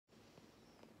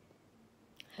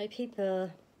Hi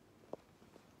people,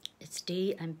 it's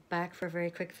Dee. I'm back for a very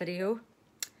quick video.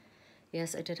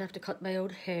 Yes, I did have to cut my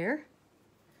own hair.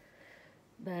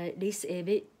 My niece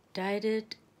Amy dyed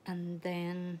it, and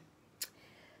then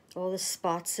all the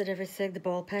spots and everything, the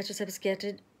bald patches I was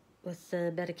getting with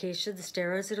the medication, the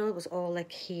steroids and all, it was all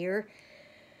like here.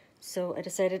 So I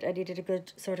decided I needed a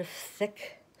good sort of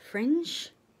thick fringe,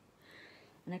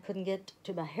 and I couldn't get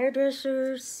to my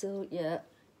hairdresser, so yeah,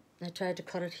 I tried to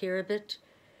cut it here a bit.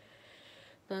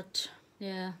 But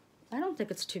yeah, I don't think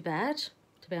it's too bad,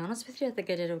 to be honest with you. I think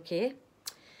I did okay.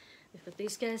 We've got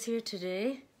these guys here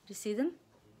today. Do you see them?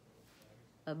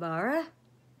 Amara.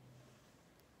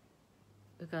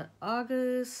 We've got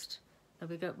August. And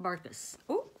we got Marcus.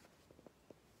 Oh!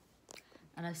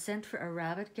 And I've sent for a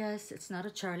rabbit, guys. It's not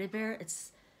a Charlie bear.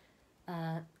 It's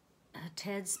a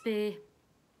Tedsby.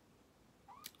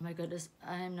 Oh my goodness.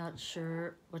 I'm not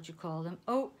sure what you call them.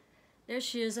 Oh, there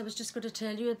she is. I was just going to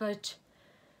tell you about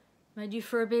my new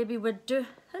fur baby, Winter.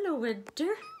 Hello, Winter.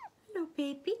 Hello,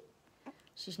 baby.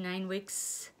 She's 9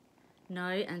 weeks now,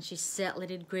 and she's settling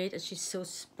in great, and she's so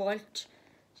spoilt.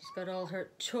 She's got all her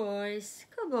toys.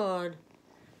 Come on.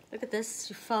 Look at this.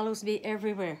 She follows me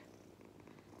everywhere.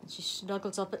 And she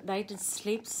snuggles up at night and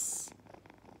sleeps.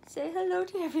 Say hello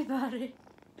to everybody.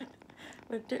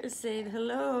 Winter is saying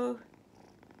hello.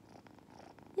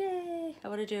 Yay. I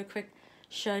want to do a quick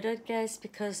shout out, guys,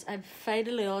 because I'm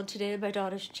finally on today on my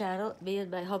daughter's channel, me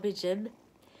and my hubby Jim.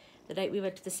 The night we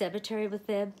went to the cemetery with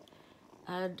them,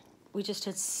 and we just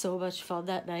had so much fun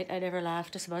that night. I never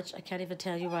laughed as much. I can't even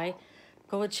tell you why.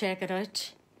 Go and check it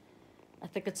out. I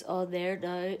think it's on there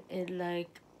now in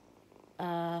like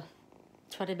 20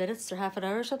 minutes or half an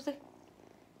hour or something.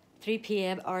 3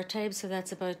 p.m. our time, so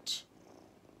that's about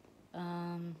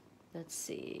let's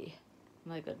see,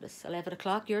 my goodness, 11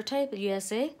 o'clock your time in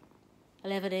USA.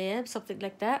 11 a.m, something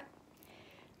like that.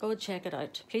 Go and check it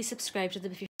out. Please subscribe to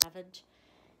them if you haven't.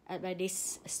 And my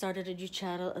niece started a new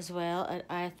channel as well, and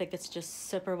I think it's just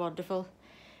super wonderful.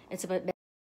 It's about mental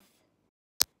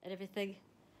health and everything,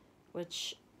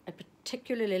 which I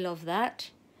particularly love that.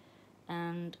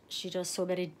 And she does so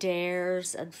many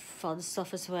dares and fun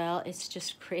stuff as well. It's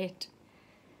just great.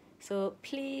 So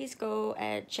please go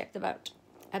and check them out.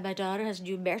 And my daughter has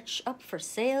new merch up for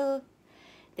sale.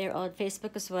 They're on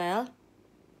Facebook as well.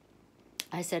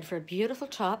 I said for a beautiful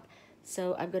top,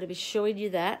 so I'm going to be showing you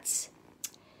that.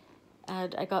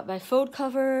 And I got my phone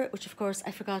cover, which of course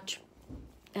I forgot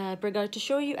to bring out to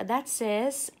show you, and that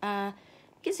says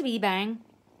gives a wee bang,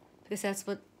 because that's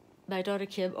what my daughter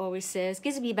Kim always says,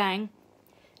 gives a wee bang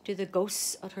to the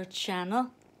ghosts on her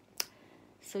channel.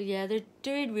 So yeah, they're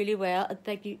doing really well, and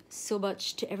thank you so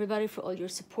much to everybody for all your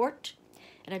support.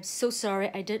 And I'm so sorry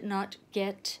I did not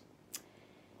get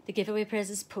the giveaway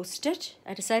presents posted.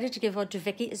 I decided to give one to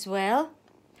Vicky as well,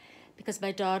 because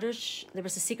my daughters, there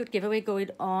was a secret giveaway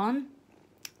going on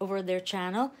over their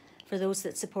channel for those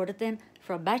that supported them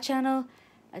from my channel,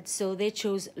 and so they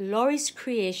chose Laurie's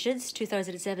Creations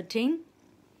 2017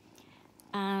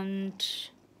 and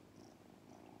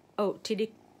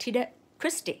Tina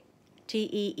Christie,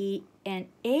 Teena,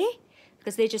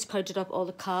 because they just counted up all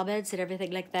the comments and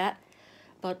everything like that.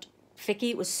 But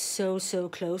Vicky was so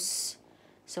close.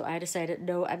 So I decided,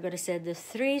 no, I'm going to send the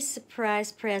 3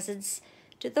 surprise presents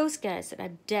to those guys. And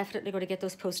I'm definitely going to get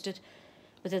those posted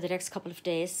within the next couple of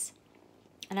days.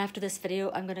 And after this video,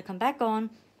 I'm going to come back on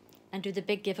and do the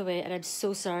big giveaway. And I'm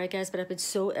so sorry, guys, but I've been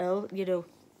so ill, you know.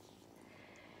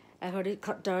 I've already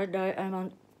cut down now. I'm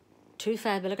on 2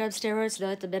 5-milligram steroids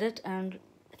now at the minute, and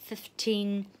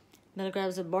 15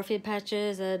 milligrams of morphine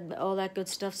patches and all that good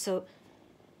stuff. So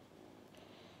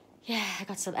yeah, I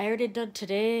got some ironing done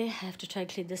today. I have to try and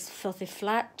clean this filthy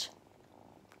flat.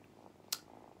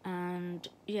 And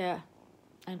yeah,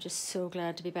 I'm just so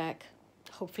glad to be back.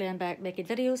 Hopefully I'm back making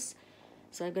videos.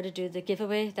 So I'm going to do the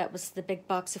giveaway. That was the big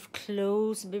box of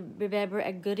clothes, remember,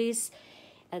 and goodies.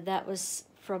 And that was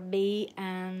from me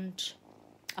and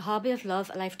A Hobby of Love,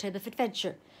 A Lifetime of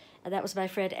Adventure. And that was my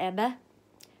friend Emma,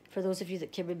 for those of you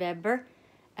that can remember.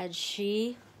 And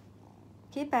she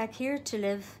came back here to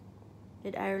live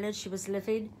in Ireland. She was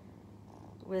living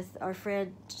with our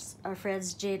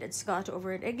friends Jane and Scott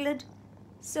over in England.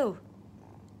 So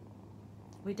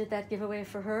we did that giveaway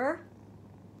for her.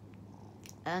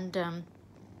 And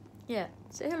yeah,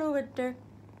 say hello, Winter.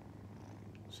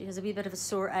 She has a wee bit of a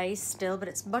sore eye still, but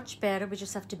it's much better. We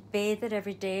just have to bathe it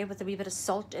every day with a wee bit of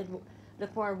salt and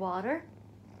lukewarm water.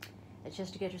 And she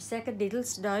has to get her second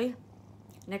needles now,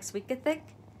 next week I think.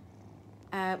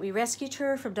 We rescued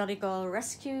her from Donegal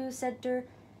Rescue Centre,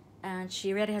 and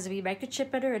she already has a wee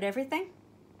microchip in her and everything.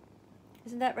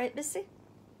 Isn't that right, Missy?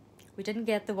 We didn't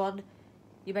get the one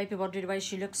You might be wondering why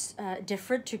she looks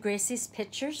different to Gracie's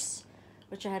pictures,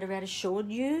 which I had already shown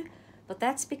you. But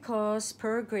that's because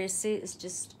poor Gracie is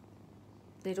just,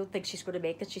 they don't think she's going to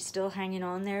make it. She's still hanging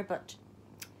on there, but...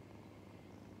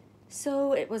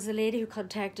 So it was a lady who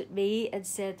contacted me and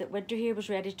said that winter here was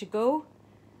ready to go.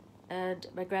 And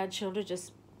my grandchildren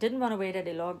just didn't want to wait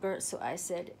any longer, so I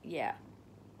said, yeah.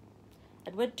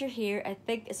 And winter here, I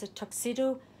think, is a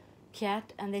tuxedo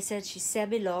cat, and they said she's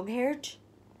semi-long-haired.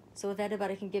 So if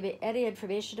anybody can give me any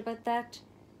information about that,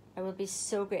 I will be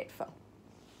so grateful.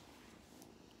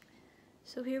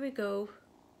 So here we go.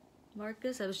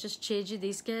 Marcus, I was just changing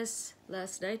these guys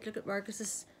last night. Look at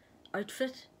Marcus's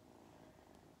outfit.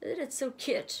 Isn't it so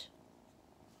cute?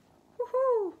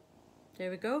 Woohoo!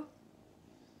 There we go.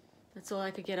 That's all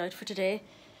I could get out for today.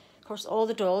 Of course, all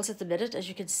the dolls at the minute, as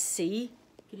you can see.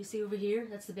 Can you see over here?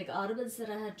 That's the big ottomans that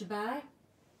I had to buy.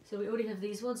 So we only have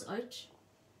these ones out.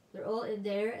 They're all in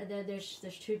there, and then there's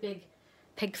two big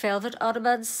pink velvet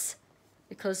ottomans,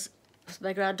 because with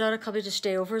my granddaughter coming to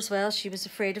stay over as well, she was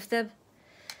afraid of them.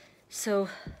 So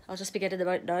I'll just be getting them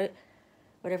out now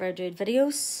whenever I'm doing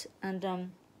videos.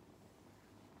 And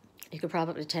you can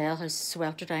probably tell how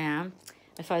sweltered I am.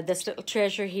 I found this little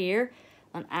treasure here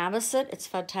on Amazon. It's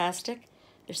fantastic.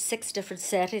 There's 6 different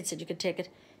settings, and you can take it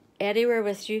anywhere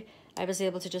with you. I was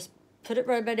able to just put it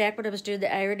around my neck when I was doing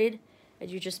the ironing, and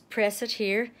you just press it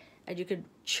here and you can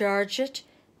charge it.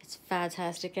 It's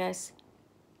fantastic, guys.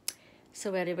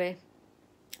 So anyway,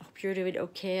 I hope you're doing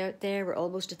okay out there. We're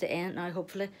almost at the end now,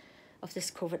 hopefully, of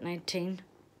this COVID-19.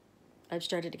 I've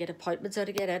started to get appointments out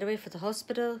again anyway for the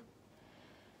hospital.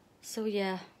 So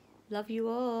yeah, love you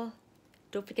all.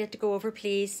 Don't forget to go over,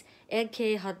 please,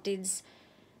 NK Huntings,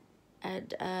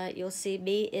 and you'll see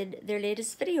me in their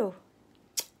latest video.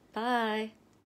 Bye.